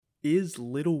Is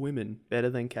Little Women better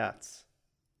than Cats?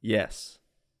 Yes.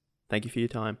 Thank you for your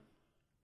time.